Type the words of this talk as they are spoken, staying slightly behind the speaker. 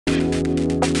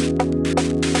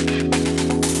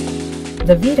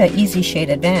The VITA Easyshade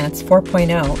Advance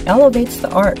 4.0 elevates the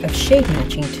art of shade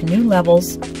matching to new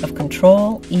levels of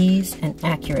control, ease, and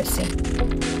accuracy.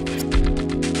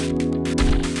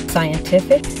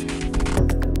 Scientific,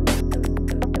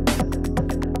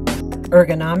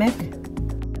 ergonomic,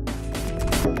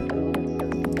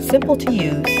 simple to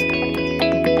use,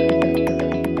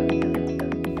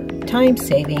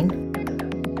 time-saving,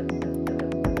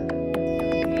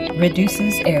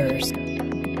 reduces errors,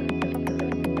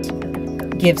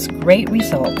 gives great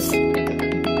results.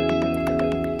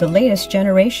 The latest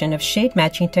generation of shade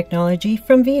matching technology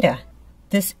from VITA.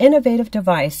 This innovative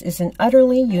device is an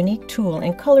utterly unique tool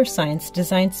in color science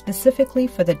designed specifically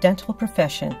for the dental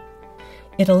profession.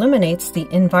 It eliminates the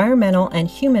environmental and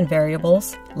human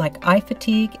variables like eye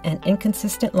fatigue and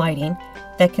inconsistent lighting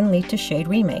that can lead to shade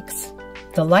remakes.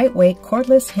 The lightweight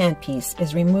cordless handpiece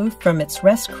is removed from its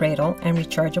rest cradle and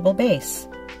rechargeable base.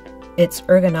 Its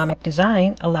ergonomic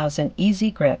design allows an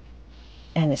easy grip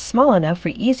and is small enough for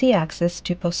easy access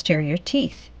to posterior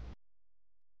teeth.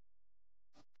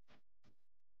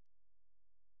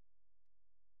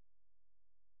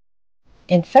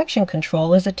 Infection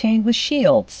control is attained with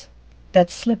shields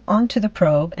that slip onto the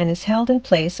probe and is held in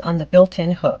place on the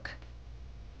built-in hook.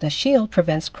 The shield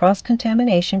prevents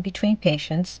cross-contamination between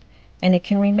patients, and it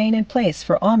can remain in place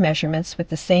for all measurements with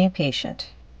the same patient.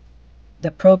 The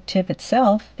probe tip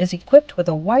itself is equipped with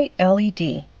a white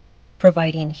LED,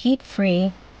 providing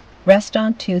heat-free,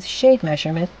 rest-on-tooth shade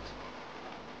measurement.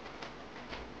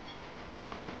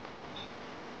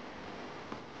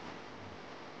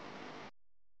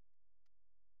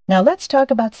 Now let's talk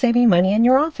about saving money in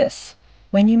your office.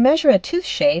 When you measure a tooth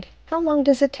shade, how long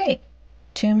does it take?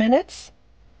 2 minutes?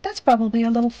 That's probably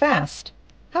a little fast.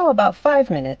 How about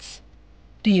 5 minutes?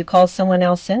 Do you call someone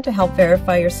else in to help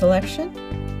verify your selection?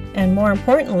 And more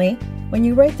importantly, when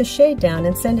you write the shade down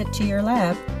and send it to your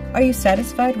lab, are you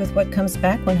satisfied with what comes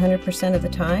back 100% of the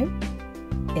time?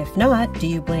 If not, do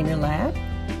you blame your lab?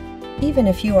 Even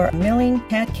if you are milling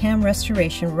CAD/CAM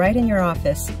restoration right in your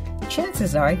office,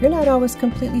 chances are you're not always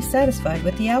completely satisfied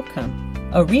with the outcome.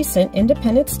 A recent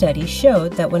independent study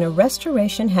showed that when a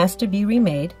restoration has to be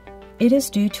remade, it is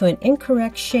due to an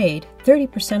incorrect shade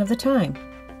 30% of the time.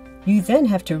 You then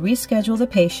have to reschedule the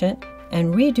patient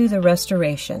and redo the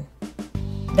restoration.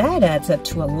 That adds up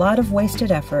to a lot of wasted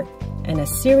effort and a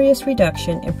serious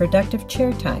reduction in productive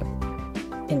chair time.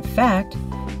 In fact,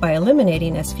 by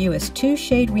eliminating as few as 2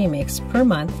 shade remakes per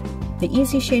month, the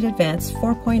Easyshade Advance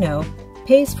 4.0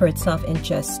 pays for itself in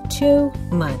just 2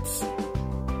 months.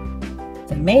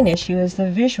 The main issue is the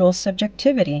visual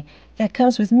subjectivity that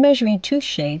comes with measuring tooth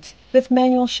shades with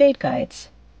manual shade guides.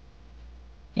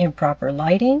 Improper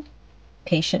lighting,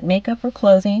 patient makeup or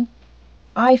clothing,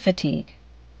 eye fatigue.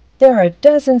 There are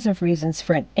dozens of reasons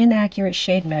for an inaccurate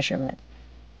shade measurement,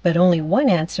 but only one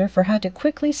answer for how to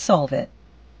quickly solve it.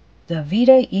 The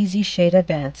VITA Easyshade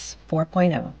Advance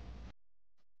 4.0.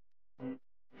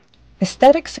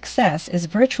 Aesthetic success is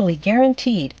virtually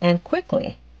guaranteed and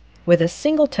quickly. With a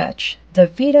single touch, the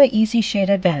VITA Easyshade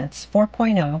Advance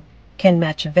 4.0 can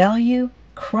match value,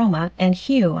 chroma, and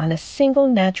hue on a single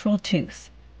natural tooth.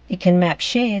 It can map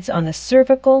shades on the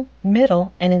cervical,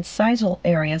 middle, and incisal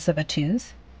areas of a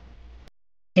tooth.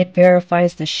 It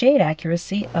verifies the shade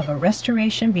accuracy of a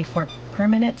restoration before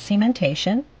permanent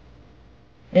cementation.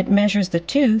 It measures the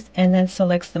tooth and then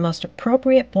selects the most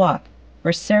appropriate block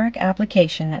for CEREC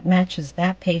application that matches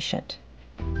that patient.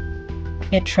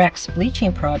 It tracks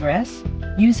bleaching progress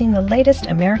using the latest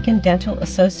American Dental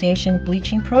Association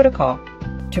bleaching protocol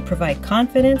to provide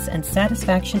confidence and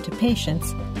satisfaction to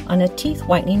patients on a teeth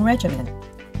whitening regimen.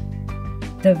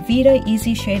 The VITA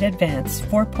Easyshade Advance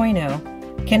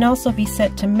 4.0 can also be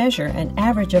set to measure an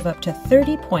average of up to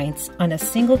 30 points on a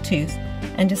single tooth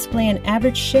and display an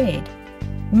average shade,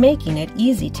 making it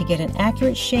easy to get an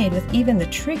accurate shade with even the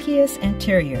trickiest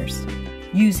anteriors.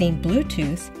 Using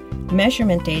Bluetooth,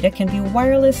 measurement data can be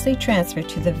wirelessly transferred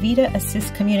to the VITA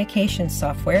Assist communication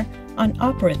software on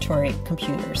operatory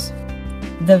computers.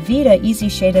 The VITA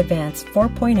Easyshade Advance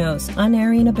 4.0's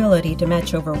unerring ability to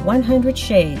match over 100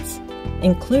 shades,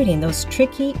 including those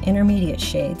tricky intermediate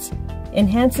shades,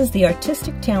 enhances the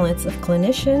artistic talents of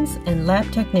clinicians and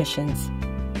lab technicians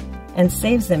and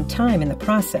saves them time in the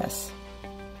process.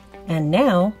 And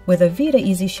now, with a VITA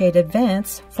Easyshade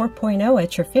Advance 4.0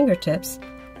 at your fingertips,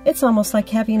 it's almost like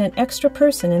having an extra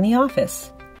person in the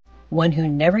office. One who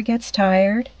never gets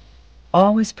tired,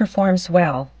 always performs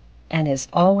well, and is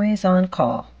always on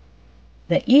call.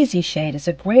 The Easyshade is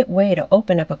a great way to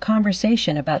open up a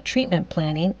conversation about treatment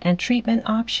planning and treatment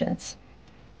options.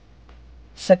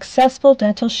 Successful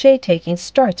dental shade taking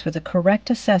starts with a correct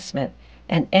assessment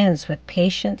and ends with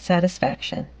patient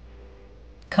satisfaction.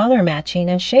 Color matching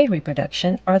and shade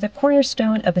reproduction are the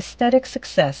cornerstone of aesthetic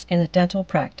success in a dental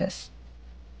practice.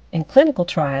 In clinical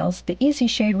trials, the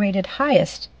Easyshade rated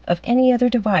highest of any other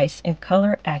device in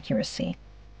color accuracy.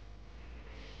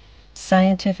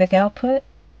 Scientific output,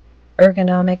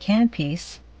 ergonomic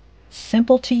handpiece,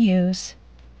 simple to use,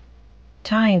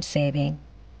 time saving,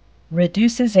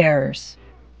 reduces errors.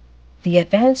 The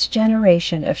advanced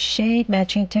generation of shade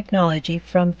matching technology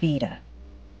from VITA.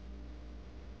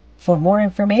 For more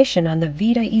information on the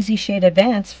VITA Easyshade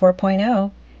Advance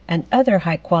 4.0 and other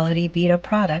high-quality VITA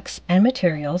products and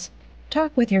materials,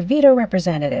 talk with your VITA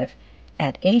representative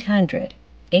at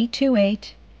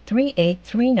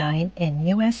 800-828-3839 in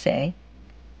USA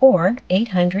or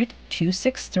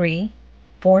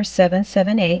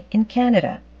 800-263-4778 in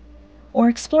Canada, or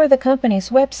explore the company's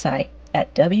website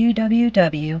at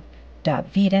www.vident.com.